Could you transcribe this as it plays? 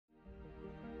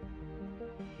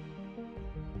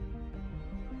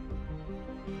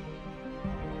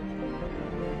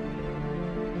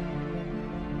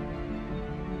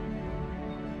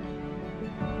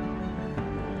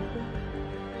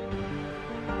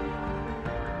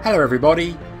Hello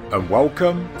everybody, and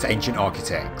welcome to Ancient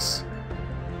Architects.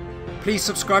 Please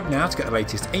subscribe now to get the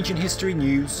latest ancient history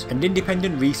news and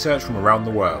independent research from around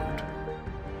the world.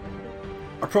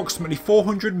 Approximately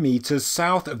 400 metres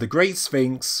south of the Great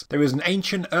Sphinx, there is an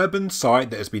ancient urban site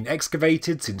that has been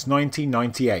excavated since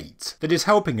 1998 that is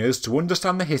helping us to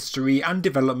understand the history and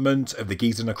development of the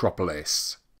Giza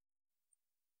necropolis.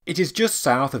 It is just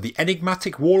south of the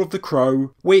enigmatic Wall of the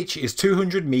Crow, which is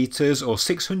 200 metres or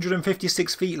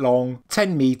 656 feet long,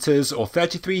 10 metres or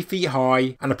 33 feet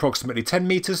high, and approximately 10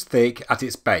 metres thick at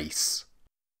its base.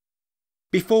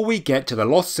 Before we get to the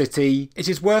Lost City, it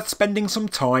is worth spending some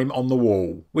time on the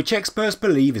wall, which experts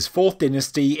believe is 4th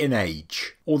dynasty in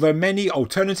age, although many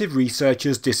alternative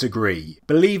researchers disagree,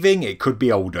 believing it could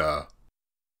be older.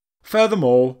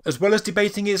 Furthermore, as well as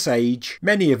debating its age,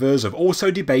 many of us have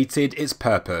also debated its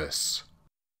purpose.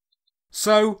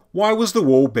 So, why was the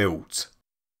wall built?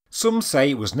 Some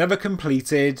say it was never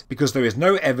completed because there is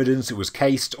no evidence it was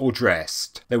cased or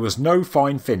dressed. There was no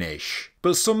fine finish.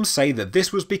 But some say that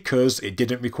this was because it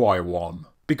didn't require one,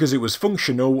 because it was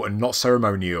functional and not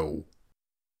ceremonial.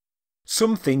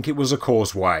 Some think it was a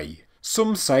causeway.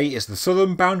 Some say it's the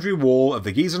southern boundary wall of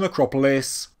the Giza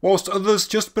necropolis, whilst others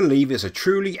just believe it's a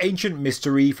truly ancient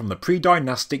mystery from the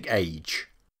pre-dynastic age.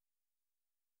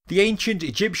 The ancient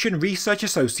Egyptian research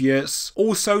associates,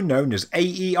 also known as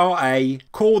AERA,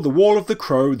 call the Wall of the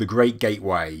Crow the Great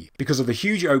Gateway, because of the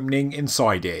huge opening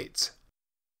inside it.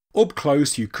 Up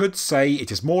close you could say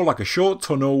it is more like a short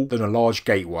tunnel than a large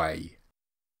gateway.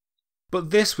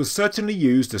 But this was certainly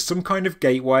used as some kind of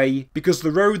gateway because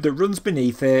the road that runs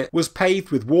beneath it was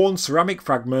paved with worn ceramic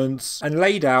fragments and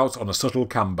laid out on a subtle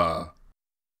camber.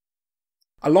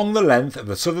 Along the length of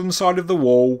the southern side of the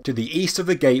wall to the east of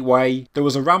the gateway there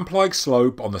was a ramp-like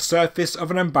slope on the surface of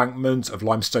an embankment of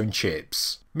limestone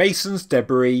chips, mason's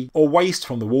debris or waste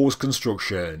from the wall's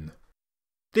construction.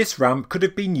 This ramp could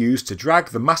have been used to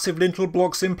drag the massive lintel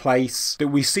blocks in place that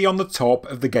we see on the top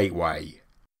of the gateway.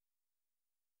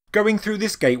 Going through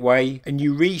this gateway, and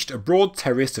you reached a broad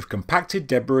terrace of compacted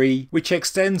debris which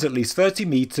extends at least 30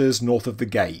 metres north of the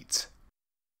gate.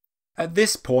 At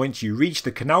this point you reach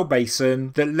the canal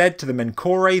basin that led to the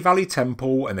Menkaure Valley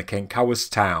Temple and the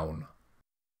Kenkawas town.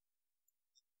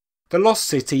 The Lost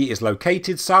City is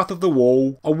located south of the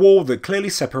wall, a wall that clearly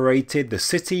separated the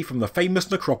city from the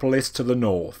famous necropolis to the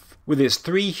north, with its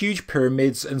 3 huge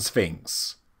pyramids and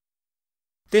sphinx.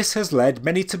 This has led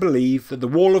many to believe that the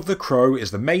Wall of the Crow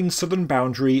is the main southern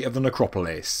boundary of the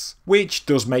necropolis, which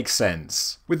does make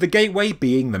sense, with the gateway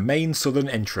being the main southern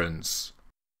entrance.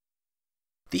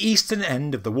 The eastern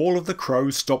end of the Wall of the Crow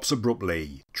stops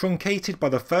abruptly, truncated by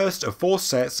the first of 4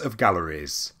 sets of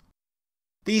galleries.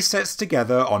 These sets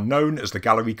together are known as the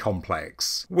gallery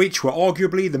complex, which were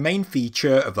arguably the main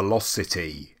feature of the Lost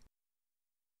City.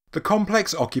 The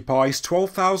complex occupies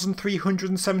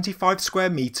 12,375 square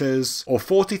metres or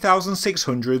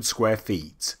 40,600 square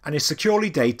feet and is securely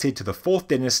dated to the 4th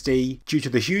dynasty due to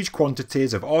the huge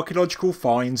quantities of archaeological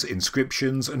finds,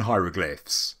 inscriptions and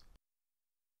hieroglyphs.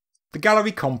 The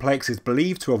gallery complex is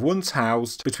believed to have once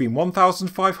housed between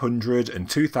 1,500 and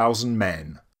 2,000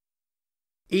 men.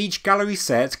 Each gallery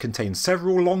set contains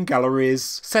several long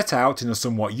galleries set out in a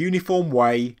somewhat uniform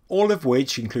way, all of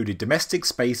which included domestic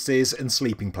spaces and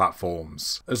sleeping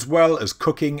platforms, as well as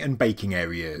cooking and baking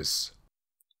areas.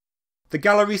 The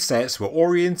gallery sets were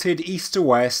oriented east to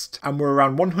west and were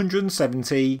around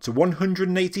 170 to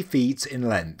 180 feet in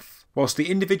length, whilst the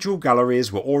individual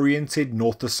galleries were oriented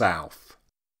north to south.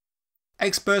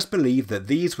 Experts believe that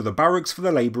these were the barracks for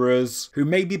the labourers, who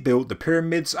maybe built the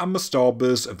pyramids and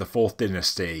mastabas of the 4th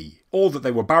dynasty, or that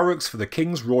they were barracks for the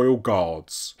king's royal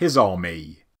guards, his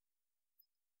army.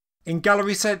 In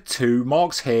Gallery Set 2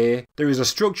 marked here, there is a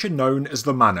structure known as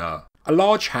the Manor, a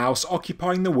large house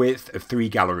occupying the width of 3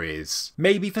 galleries,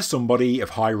 maybe for somebody of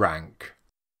high rank.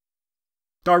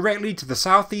 Directly to the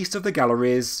southeast of the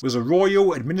galleries was a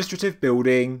royal administrative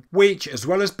building, which, as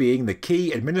well as being the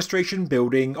key administration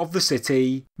building of the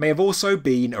city, may have also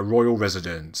been a royal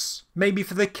residence, maybe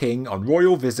for the king on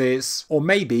royal visits, or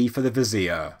maybe for the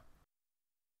vizier.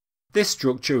 This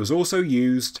structure was also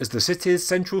used as the city's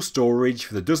central storage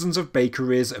for the dozens of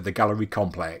bakeries of the gallery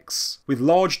complex, with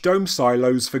large dome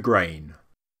silos for grain.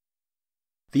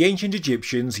 The ancient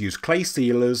Egyptians used clay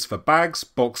sealers for bags,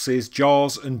 boxes,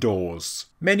 jars and doors,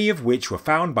 many of which were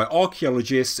found by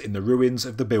archaeologists in the ruins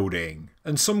of the building,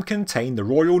 and some contain the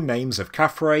royal names of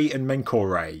Khafre and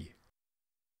Menkaure.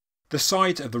 The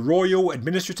site of the Royal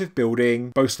Administrative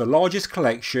Building boasts the largest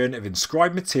collection of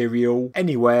inscribed material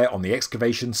anywhere on the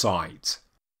excavation site.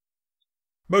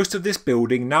 Most of this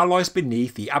building now lies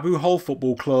beneath the Abu Hol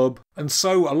Football Club, and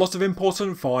so a lot of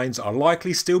important finds are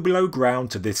likely still below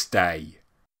ground to this day.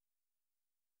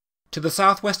 To the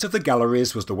southwest of the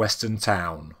galleries was the Western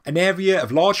Town, an area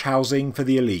of large housing for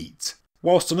the elite,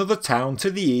 whilst another town to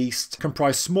the east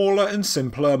comprised smaller and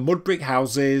simpler mud brick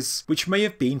houses which may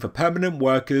have been for permanent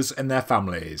workers and their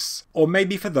families, or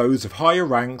maybe for those of higher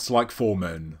ranks like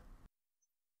foremen.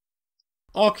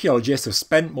 Archaeologists have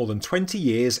spent more than 20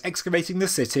 years excavating the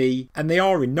city, and they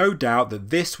are in no doubt that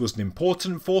this was an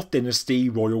important 4th dynasty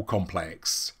royal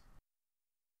complex.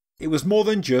 It was more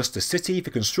than just a city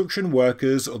for construction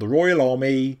workers or the royal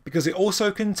army, because it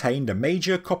also contained a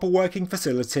major copper working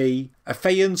facility, a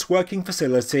faience working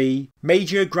facility,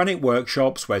 major granite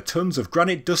workshops where tons of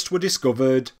granite dust were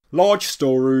discovered, large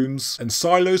storerooms, and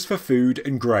silos for food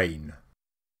and grain.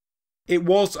 It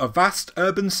was a vast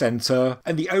urban centre,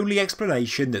 and the only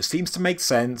explanation that seems to make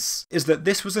sense is that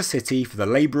this was a city for the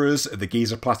labourers of the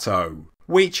Giza Plateau,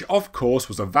 which of course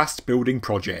was a vast building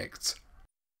project.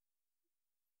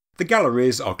 The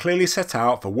galleries are clearly set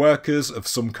out for workers of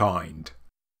some kind.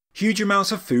 Huge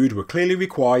amounts of food were clearly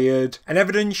required, and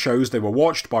evidence shows they were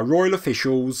watched by royal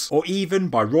officials or even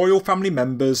by royal family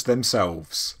members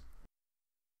themselves.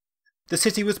 The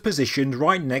city was positioned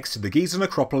right next to the Giza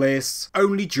necropolis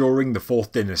only during the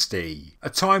 4th dynasty, a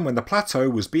time when the plateau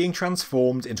was being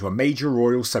transformed into a major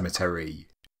royal cemetery.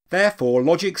 Therefore,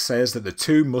 logic says that the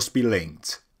two must be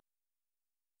linked.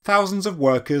 Thousands of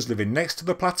workers living next to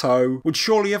the plateau would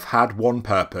surely have had one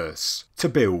purpose: to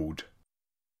build.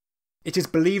 It is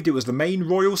believed it was the main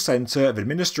royal centre of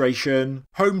administration,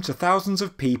 home to thousands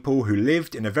of people who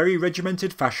lived in a very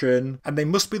regimented fashion, and they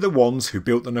must be the ones who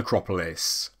built the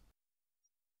necropolis.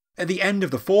 At the end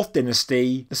of the 4th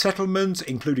dynasty, the settlement,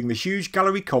 including the huge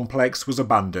gallery complex, was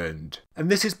abandoned,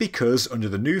 and this is because under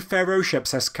the new pharaoh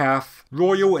Shepseskaf,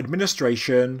 royal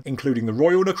administration, including the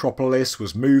royal necropolis,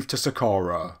 was moved to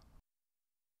Saqqara.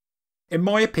 In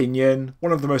my opinion,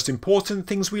 one of the most important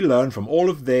things we learn from all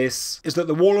of this is that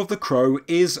the Wall of the Crow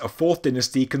is a 4th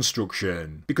dynasty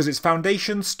construction, because its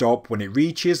foundations stop when it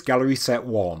reaches Gallery Set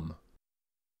 1.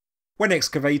 When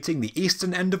excavating the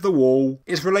eastern end of the wall,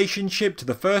 its relationship to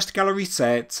the first gallery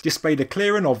set displayed a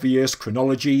clear and obvious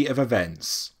chronology of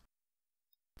events.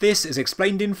 This is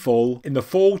explained in full in the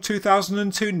fall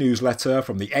 2002 newsletter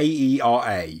from the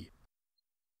AERA.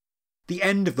 The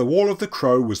end of the Wall of the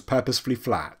Crow was purposefully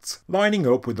flat, lining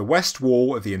up with the west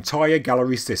wall of the entire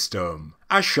gallery system,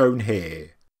 as shown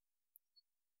here.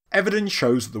 Evidence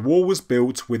shows that the wall was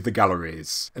built with the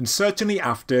galleries, and certainly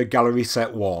after Gallery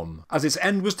Set 1, as its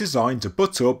end was designed to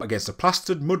butt up against the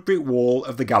plastered mud brick wall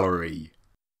of the gallery.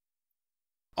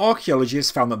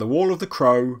 Archaeologists found that the Wall of the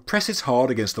Crow presses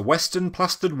hard against the western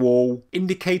plastered wall,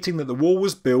 indicating that the wall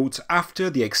was built after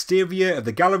the exterior of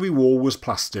the gallery wall was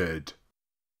plastered.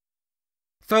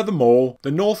 Furthermore, the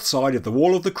north side of the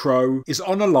Wall of the Crow is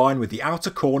on a line with the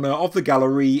outer corner of the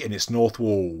gallery in its north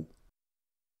wall.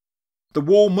 The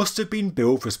wall must have been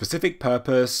built for a specific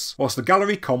purpose, whilst the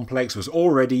gallery complex was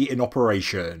already in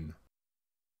operation.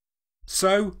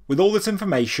 So, with all this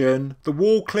information, the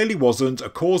wall clearly wasn't a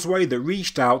causeway that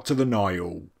reached out to the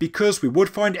Nile, because we would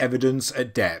find evidence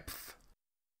at depth.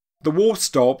 The wall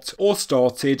stopped or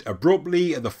started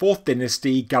abruptly at the 4th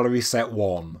dynasty Gallery Set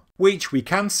 1, which we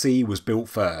can see was built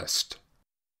first.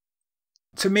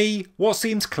 To me, what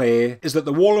seems clear is that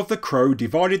the Wall of the Crow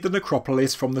divided the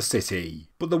necropolis from the city,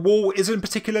 but the wall isn't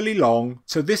particularly long,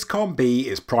 so this can't be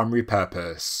its primary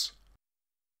purpose.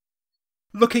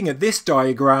 Looking at this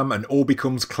diagram, and all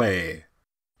becomes clear.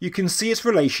 You can see its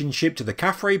relationship to the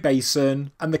Khafre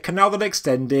Basin and the canal that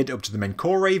extended up to the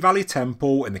Menkore Valley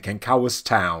Temple in the Kenkawas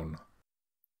town.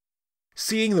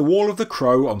 Seeing the Wall of the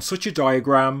Crow on such a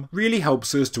diagram really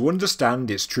helps us to understand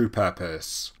its true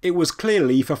purpose. It was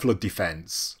clearly for flood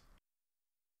defence.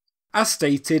 As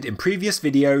stated in previous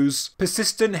videos,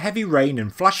 persistent heavy rain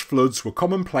and flash floods were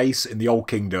commonplace in the Old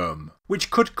Kingdom,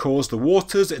 which could cause the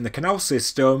waters in the canal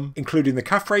system, including the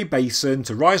Khafre Basin,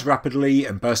 to rise rapidly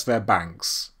and burst their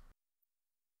banks.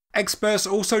 Experts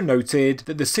also noted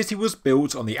that the city was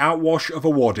built on the outwash of a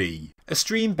wadi, a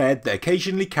stream bed that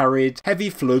occasionally carried heavy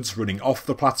floods running off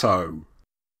the plateau.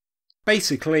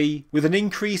 Basically, with an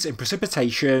increase in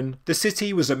precipitation, the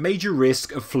city was at major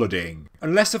risk of flooding,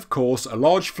 unless of course a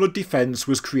large flood defence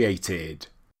was created.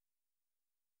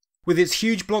 With its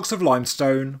huge blocks of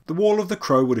limestone, the Wall of the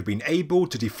Crow would have been able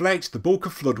to deflect the bulk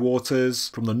of floodwaters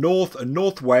from the north and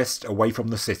northwest away from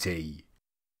the city.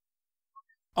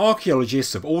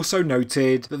 Archaeologists have also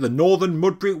noted that the northern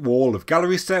mud brick wall of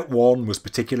Gallery Set 1 was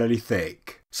particularly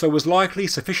thick, so was likely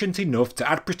sufficient enough to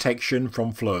add protection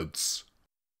from floods.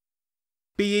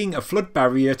 Being a flood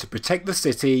barrier to protect the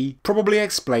city probably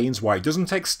explains why it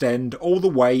doesn't extend all the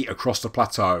way across the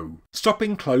plateau,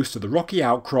 stopping close to the rocky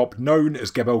outcrop known as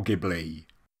Gebel Gibli.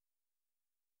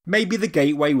 Maybe the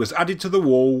gateway was added to the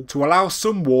wall to allow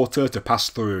some water to pass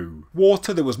through,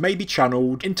 water that was maybe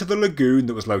channeled into the lagoon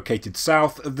that was located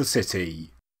south of the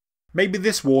city. Maybe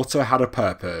this water had a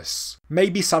purpose,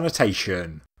 maybe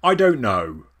sanitation, I don't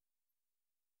know.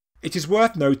 It is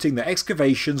worth noting that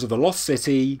excavations of the lost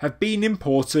city have been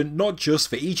important not just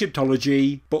for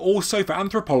Egyptology, but also for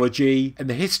anthropology and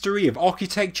the history of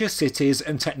architecture, cities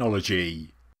and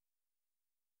technology.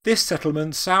 This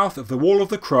settlement south of the Wall of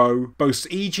the Crow boasts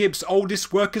Egypt's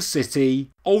oldest workers' city,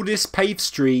 oldest paved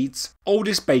streets,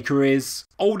 oldest bakeries,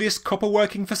 oldest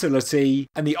copperworking facility,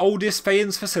 and the oldest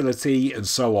faience facility, and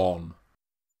so on.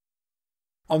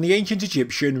 On the Ancient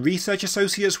Egyptian Research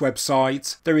Associates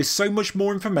website, there is so much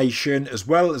more information as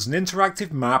well as an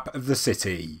interactive map of the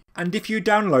city. And if you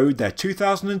download their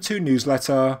 2002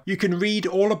 newsletter, you can read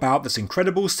all about this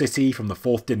incredible city from the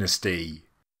 4th dynasty.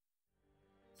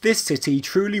 This city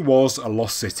truly was a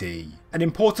lost city, an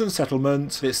important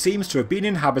settlement that seems to have been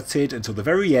inhabited until the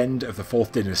very end of the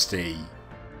 4th dynasty.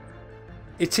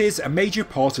 It is a major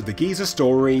part of the Giza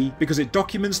story because it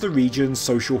documents the region's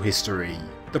social history,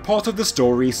 the part of the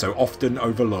story so often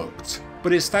overlooked,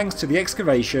 but it's thanks to the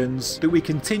excavations that we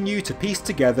continue to piece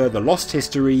together the lost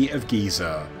history of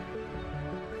Giza.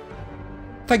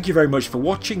 Thank you very much for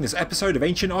watching this episode of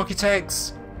Ancient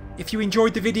Architects. If you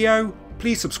enjoyed the video,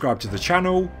 please subscribe to the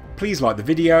channel, please like the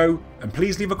video, and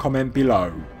please leave a comment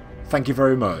below. Thank you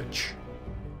very much.